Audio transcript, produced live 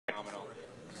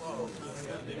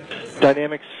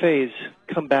Dynamics phase.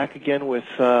 Come back again with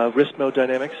wrist mode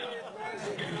dynamics.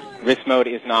 Wrist mode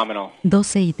is nominal.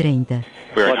 12:30.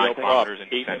 We're at 9 kilometers and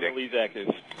descending. Active.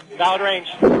 Valid range.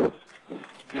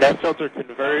 Net filter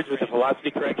converged with a velocity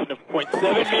correction of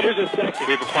 0.7 meters a second.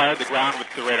 We've acquired the ground with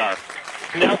the radar.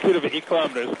 An altitude of 8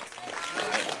 kilometers.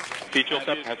 Feet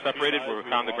has separated. We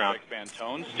found the ground. Expand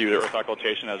tones due to earth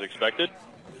occultation as expected.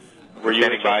 We're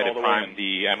standing by to prime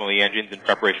the Emily engines in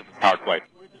preparation for powered flight.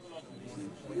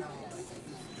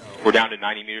 We're down to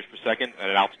 90 meters per second at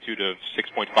an altitude of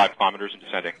 6.5 kilometers and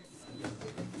descending.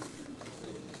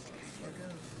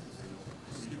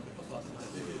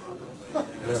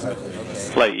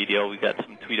 Flight EDL, we got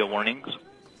some Tweedo warnings.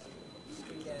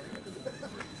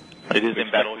 It is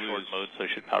in battle short mode, so I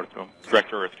should power through them.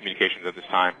 Direct Earth communications at this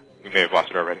time. We may have lost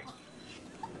it already.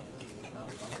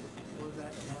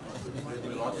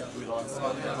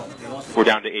 We're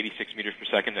down to 86 meters per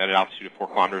second at an altitude of 4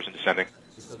 kilometers and descending.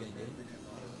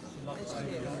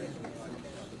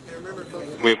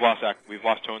 We've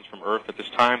lost tones from Earth at this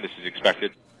time. This is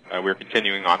expected. We're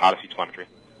continuing on Odyssey telemetry.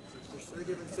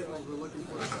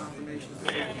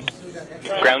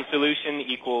 Ground solution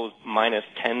equals minus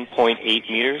 10.8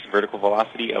 meters, vertical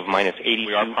velocity of minus 82.8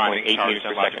 We are priming meters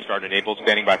per second. start enabled,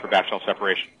 standing by for batch shell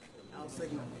separation.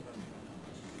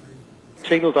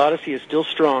 Signal to Odyssey is still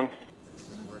strong.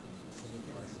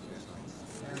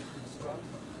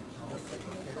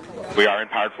 We are in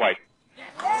powered flight.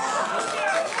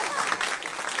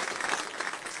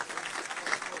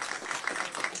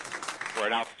 We're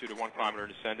at altitude of 1 kilometer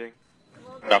descending,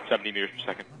 about 70 meters per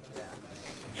second.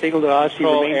 Signal to Odyssey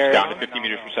remains Down to 50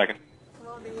 meters per second,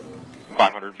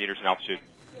 500 meters in altitude.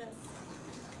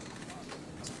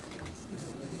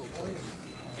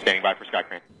 Standing by for sky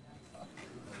crane.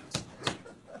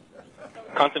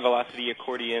 Constant velocity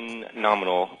accordion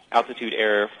nominal. Altitude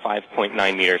error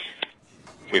 5.9 meters.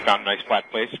 We found a nice flat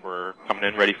place. We're coming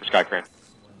in ready for sky crane.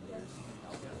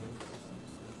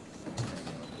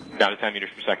 Down to 10 meters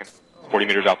per second, 40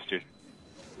 meters altitude.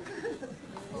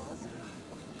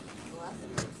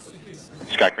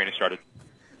 Sky crane has started.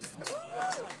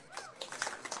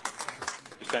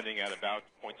 Descending at about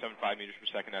 0.75 meters per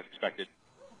second as expected.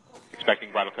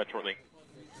 Expecting bridle cut shortly.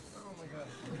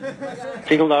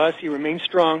 Signal to Odyssey remains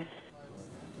strong.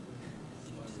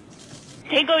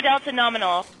 Tango Delta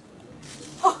nominal.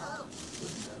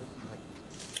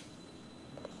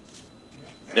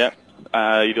 Yep.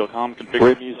 EDLCOM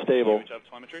configured. Rim stable. UHF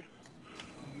telemetry.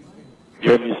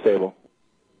 Rim stable.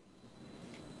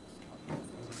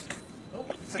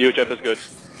 UHF is good.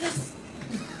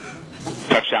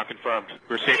 Touchdown confirmed.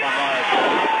 We're safe on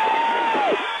Mars.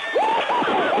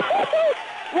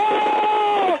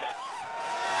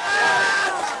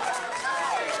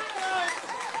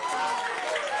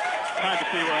 Time to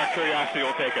see where our curiosity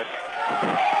will take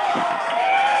us.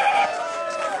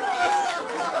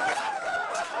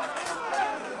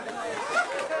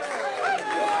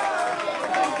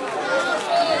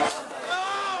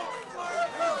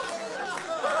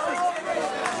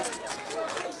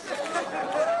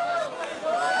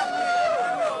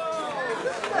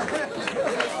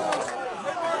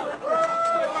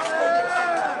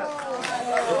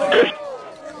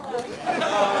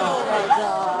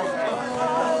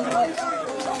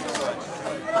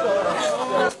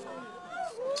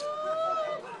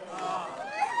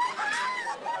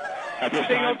 At this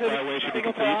time, flyaway should be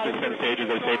complete. Descent stage is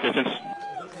at a safe distance.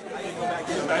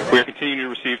 We are continuing to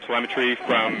receive telemetry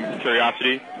from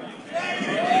Curiosity.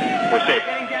 We're safe.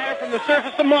 Getting data from the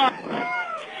surface of Mars.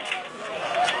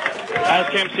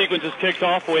 ASCAM sequence is kicked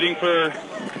off, waiting for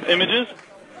images.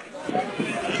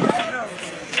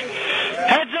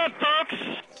 Heads up, folks!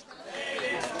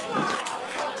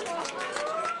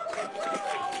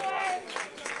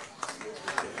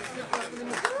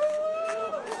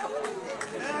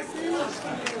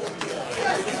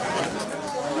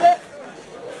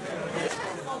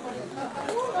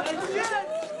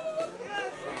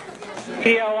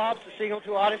 PL Ops, the signal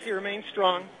to Odyssey remains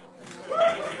strong.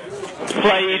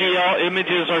 Flight EDL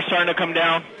images are starting to come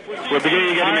down. We're beginning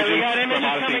to get images, We got images from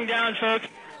Odyssey. coming down, folks.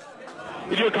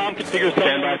 EDLCOM configure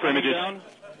stand by for images.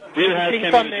 Reader has Seeing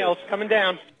cam thumbnails images. coming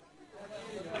down.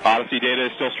 Odyssey data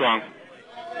is still strong.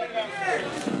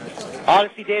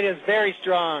 Odyssey data is very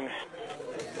strong.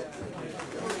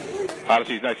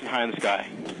 Odyssey is nice and high in the sky.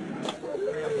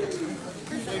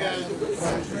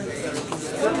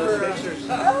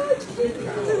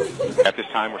 At this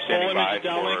time, we're standing by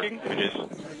for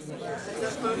images.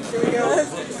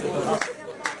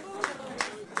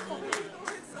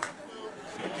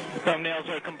 Thumbnails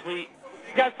are complete.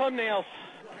 Got thumbnails.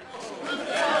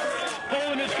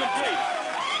 Full image complete.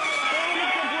 Full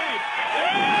image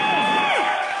complete.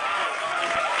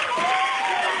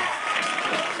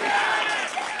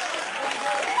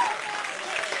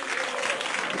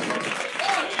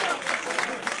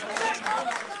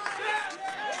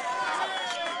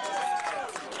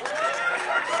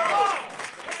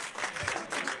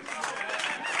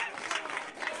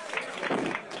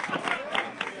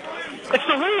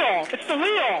 It's the wheel. We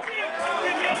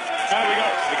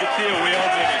can see a wheel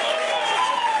image.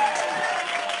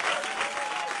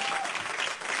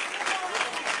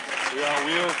 We are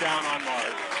wheels down on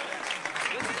Mars.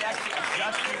 This is actually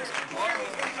adjusting.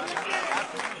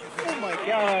 Oh my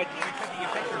God.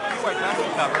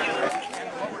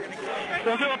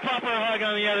 We'll do a proper hug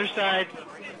on the other side.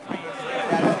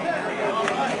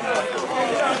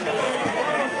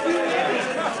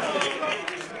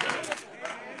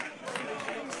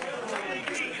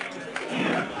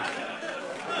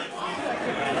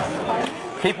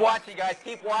 Keep watching, guys.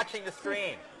 Keep watching the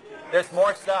stream. There's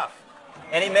more stuff.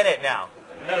 Any minute now.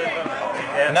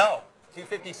 No.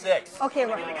 2:56. Okay,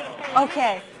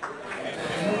 okay.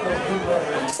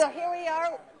 So here we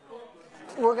are.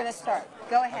 We're going to start.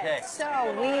 Go ahead. Okay. So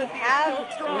we have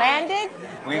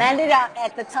landed out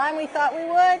at the time we thought we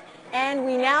would, and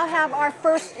we now have our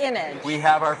first image. We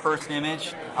have our first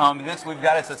image. This we've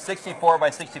got, it's a 64 by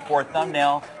 64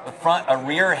 thumbnail. The front, a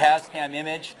rear has-cam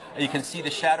image. You can see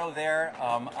the shadow there.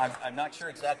 I'm not sure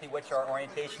exactly which our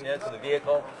orientation is of the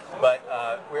vehicle, but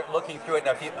we're looking through it.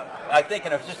 I think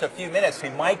in just a few minutes we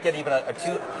might get even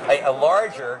a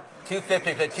larger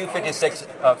 250 to 256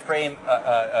 frame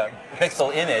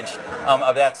pixel image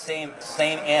of that same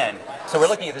end. So we're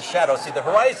looking at the shadow. See, the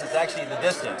horizon is actually in the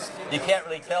distance. You can't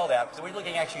really tell that. So we're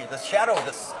looking actually at the shadow of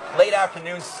this late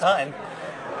afternoon sun.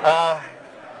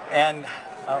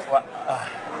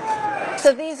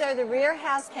 So these are the rear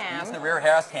has-cams. These are the rear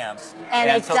has-cams. And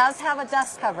it does have a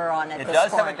dust cover on it. It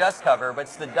does have a dust cover, but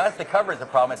it's the dust, the cover is the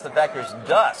problem. It's the fact there's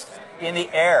dust in the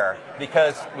air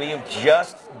because we have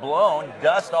just blown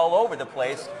dust all over the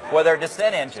place with our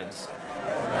descent engines.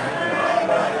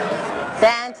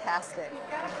 Fantastic.